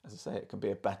 Sometimes, as I say, it can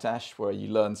be a batash where you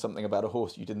learn something about a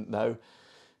horse you didn't know.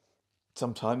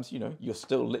 Sometimes, you're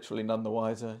still literally none the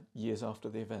wiser years after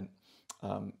the event.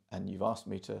 And you've asked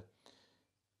me to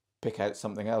pick out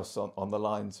something else on the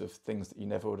lines of things that you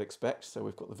never would expect. So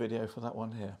we've got the video for that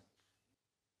one here.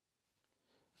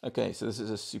 Okay, so this is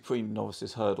a Supreme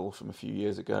Novices Hurdle from a few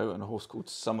years ago, and a horse called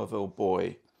Somerville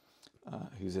Boy,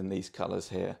 who's in these colours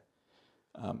here.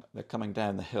 They're coming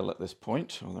down the hill at this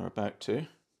point, or they're about to.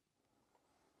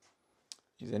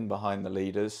 He's in behind the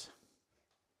leaders.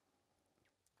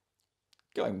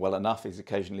 Going well enough. He's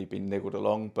occasionally been niggled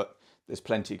along, but there's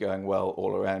plenty going well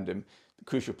all around him. The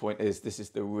crucial point is this is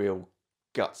the real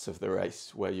guts of the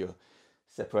race, where you're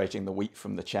separating the wheat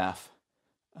from the chaff.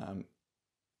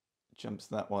 Jumps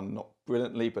that one not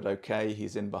brilliantly, but okay.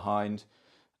 He's in behind,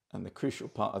 and the crucial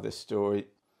part of this story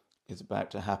is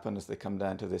about to happen as they come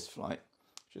down to this flight,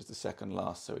 which is the second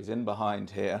last. So he's in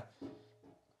behind here,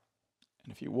 and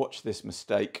if you watch this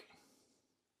mistake,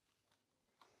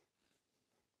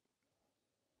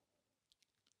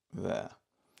 there.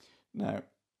 Now,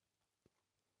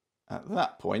 at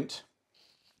that point,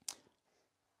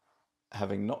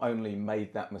 having not only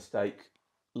made that mistake,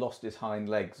 lost his hind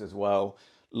legs as well,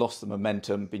 lost the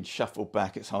momentum, been shuffled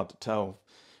back. It's hard to tell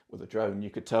with a drone. You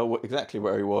could tell exactly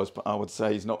where he was, but I would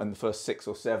say he's not in the first 6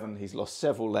 or 7. He's lost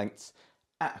several lengths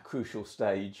at a crucial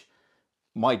stage.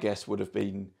 My guess would have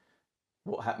been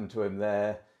what happened to him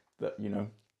there, that,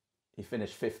 he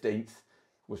finished 15th,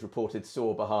 was reported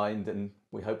sore behind, and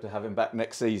we hope to have him back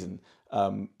next season,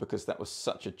 because that was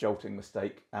such a jolting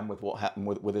mistake. And with what happened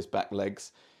with his back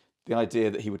legs, the idea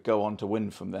that he would go on to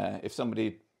win from there, if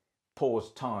somebody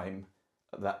paused time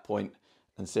at that point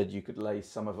and said you could lay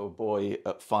Somerville Boy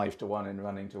at 5-1 in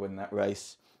running to win that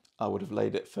race, I would have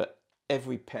laid it for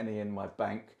every penny in my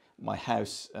bank, my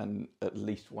house, and at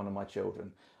least one of my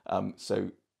children.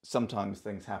 So sometimes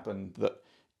things happen that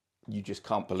you just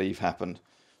can't believe happened,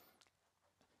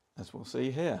 as we'll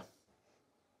see here.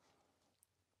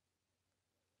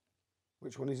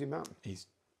 Which one is he, Matt? He's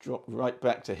dropped right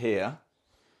back to here.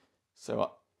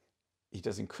 So he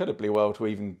does incredibly well to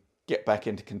even get back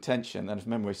into contention. And if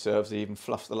memory serves, he even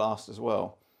fluffs the last as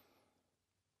well.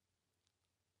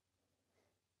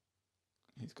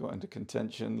 He's got into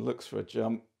contention, looks for a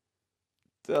jump,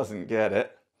 doesn't get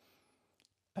it,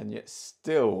 and yet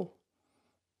still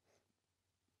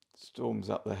storms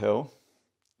up the hill,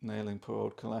 nailing poor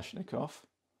old Kalashnikov,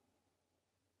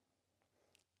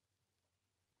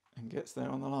 and gets there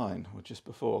on the line, or just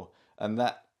before. And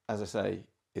that, as I say,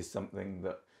 is something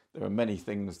that there are many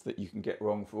things that you can get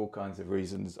wrong for all kinds of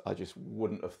reasons. I just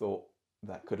wouldn't have thought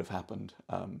that could have happened,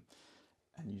 and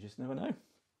you just never know.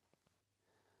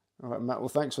 All right, Matt, well,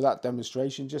 thanks for that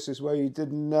demonstration, just as well you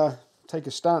didn't take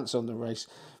a stance on the race.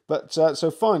 But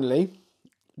so finally,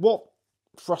 what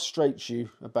frustrates you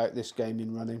about this game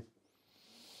in running?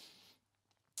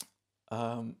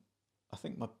 I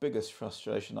think my biggest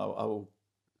frustration, I will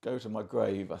go to my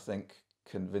grave, I think,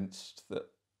 convinced that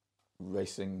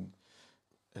racing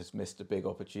has missed a big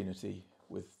opportunity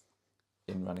with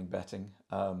in-running betting.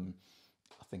 I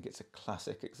think it's a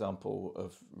classic example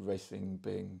of racing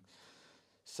being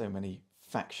so many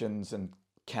factions and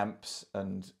camps,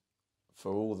 and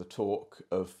for all the talk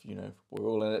of, we're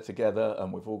all in it together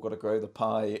and we've all got to grow the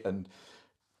pie, and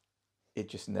it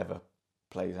just never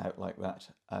plays out like that.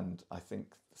 And I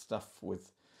think the stuff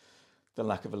with the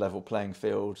lack of a level playing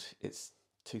field, it's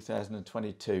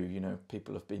 2022,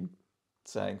 people have been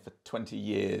saying for 20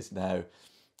 years now,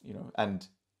 and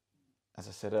as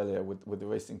I said earlier, with the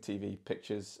racing TV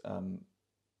pictures,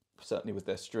 certainly with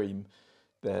their stream,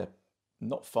 they're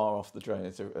not far off the drone.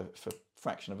 It's a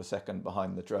fraction of a second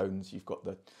behind the drones. You've got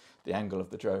the angle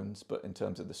of the drones, but in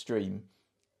terms of the stream,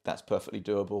 that's perfectly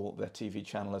doable. Their TV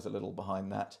channel is a little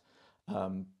behind that,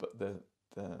 but the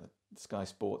Sky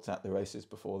Sports at the races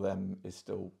before them is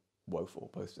still woeful,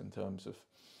 both in terms of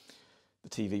the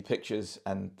TV pictures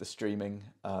and the streaming.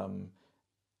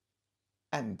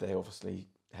 And they obviously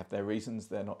have their reasons.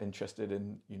 They're not interested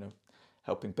in,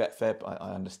 helping Betfair.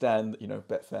 I understand that,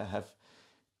 Betfair have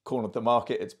cornered the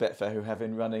market. It's Betfair who have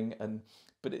in running,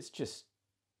 but it's just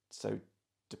so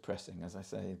depressing, as I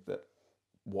say, that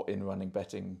what in running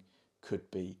betting could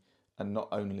be, and not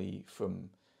only from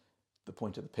the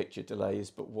point of the picture delays,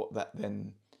 but what that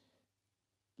then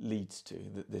leads to,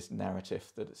 this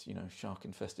narrative that it's shark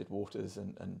infested waters,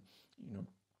 and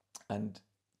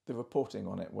the reporting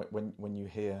on it. When you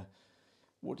hear,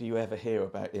 what do you ever hear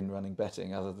about in running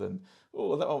betting other than,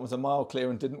 oh, that one was a mile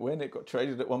clear and didn't win, it got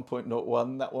traded at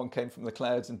 1.01, that one came from the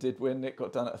clouds and did win, it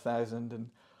got done at 1,000, and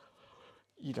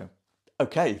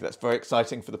okay, that's very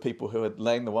exciting for the people who are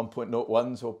laying the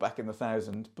 1.01s or back in the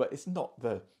 1,000, but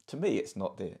to me it's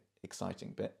not the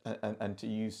exciting bit. And to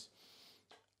use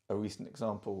a recent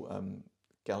example,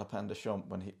 Galopin Des Champs,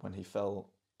 when he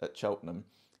fell at Cheltenham,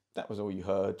 that was all you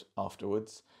heard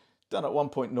afterwards. Done at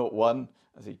 1.01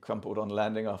 as he crumpled on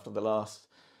landing after the last.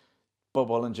 Bob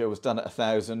Olinger was done at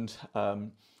 1,000.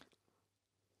 And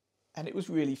it was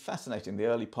really fascinating. The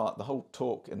early part, the whole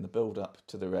talk in the build-up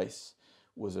to the race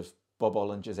was of Bob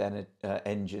Olinger's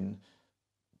engine,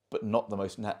 but not the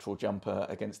most natural jumper,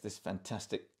 against this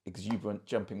fantastic, exuberant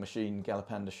jumping machine,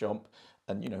 Galopin Des Champs.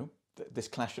 And, this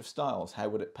clash of styles, how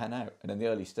would it pan out? And in the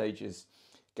early stages,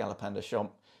 Galopin Des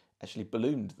Champs actually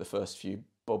ballooned the first few.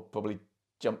 Bob probably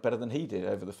jumped better than he did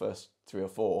over the first 3 or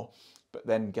 4. But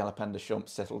then Galopin Des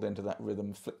Champs settled into that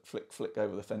rhythm, flick, flick, flick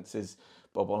over the fences.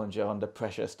 Bob Olinger, under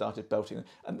pressure, started belting.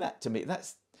 And that, to me,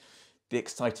 that's the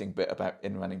exciting bit about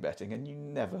in-running betting. And you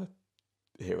never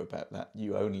hear about that.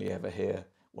 You only ever hear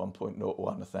 1.01,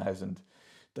 1,000.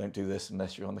 Don't do this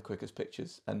unless you're on the quickest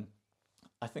pictures. And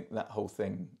I think that whole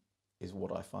thing is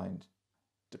what I find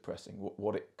depressing.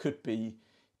 What it could be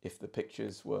if the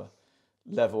pictures were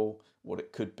level, what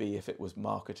it could be if it was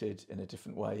marketed in a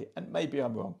different way. And maybe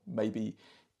I'm wrong. Maybe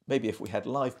if we had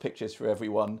live pictures for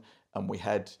everyone, and we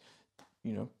had,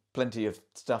 plenty of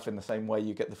stuff in the same way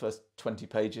you get the first 20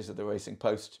 pages of the Racing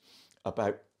Post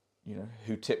about,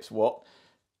 who tips what.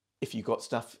 If you got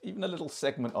stuff, even a little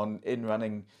segment on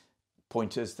in-running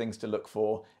pointers, things to look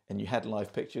for, and you had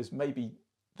live pictures, maybe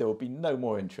there will be no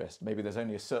more interest. Maybe there's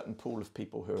only a certain pool of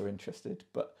people who are interested,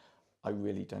 but I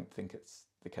really don't think it's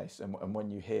the case. And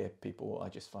when you hear people, I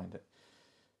just find it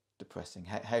depressing.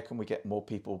 How can we get more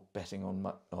people betting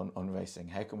on racing?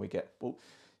 How can we get,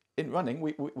 in running,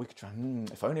 we could try,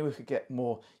 if only we could get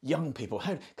more young people.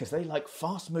 Because they like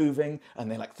fast moving and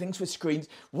they like things with screens.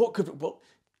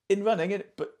 In running,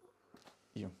 but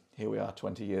here we are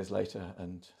 20 years later.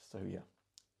 And so,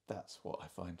 that's what I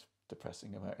find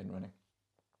depressing about in running.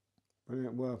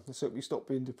 Brilliant. Well, let's hope you stop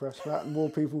being depressed about it and more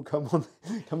people come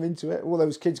into it. All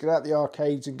those kids get out the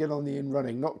arcades and get on the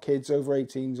in-running, not kids over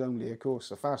 18s only, of course.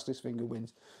 The fastest finger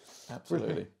wins.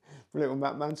 Absolutely. Brilliant.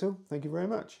 Well, Matt Mantle, thank you very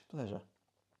much. Pleasure.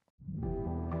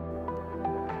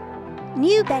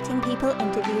 New Betting People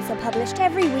interviews are published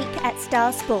every week at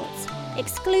Star Sports.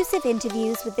 Exclusive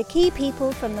interviews with the key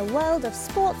people from the world of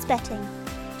sports betting.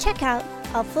 Check out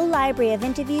our full library of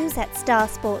interviews at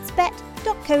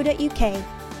starsportsbet.co.uk.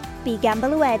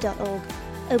 BeGambleAware.org.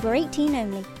 Over 18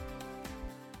 only.